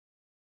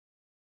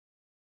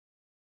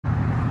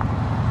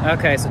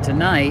Okay, so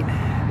tonight,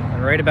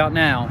 right about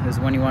now, is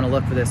when you want to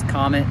look for this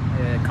comet,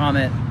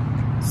 Comet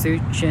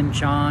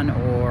Tsuchinshan,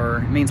 or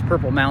it means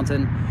Purple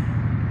Mountain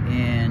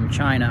in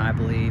China, I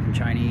believe, in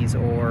Chinese,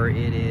 or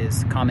it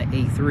is Comet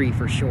A3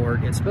 for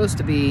short. It's supposed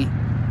to be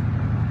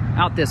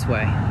out this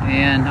way,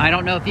 and I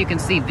don't know if you can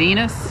see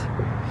Venus.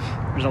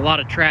 There's a lot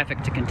of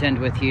traffic to contend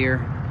with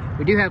here.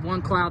 We do have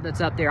one cloud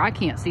that's up there. I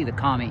can't see the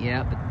comet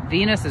yet, but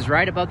Venus is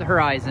right above the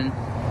horizon,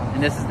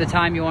 and this is the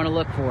time you want to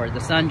look for it. The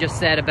sun just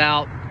set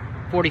about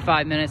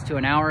 45 minutes to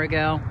an hour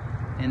ago,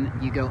 and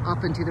you go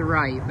up and to the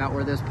right, about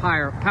where those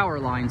power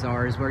lines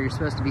are, is where you're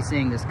supposed to be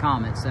seeing this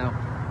comet. So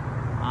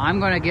I'm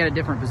going to get a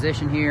different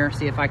position here,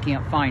 see if I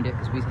can't find it,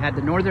 because we had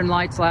the northern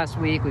lights last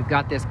week. We've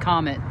got this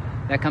comet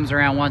that comes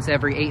around once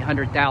every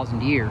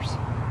 800,000 years,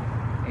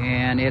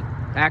 and it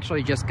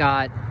actually just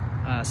got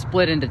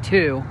split into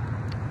two.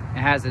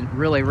 It has a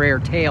really rare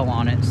tail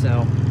on it,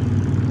 so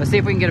let's see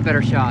if we can get a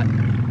better shot.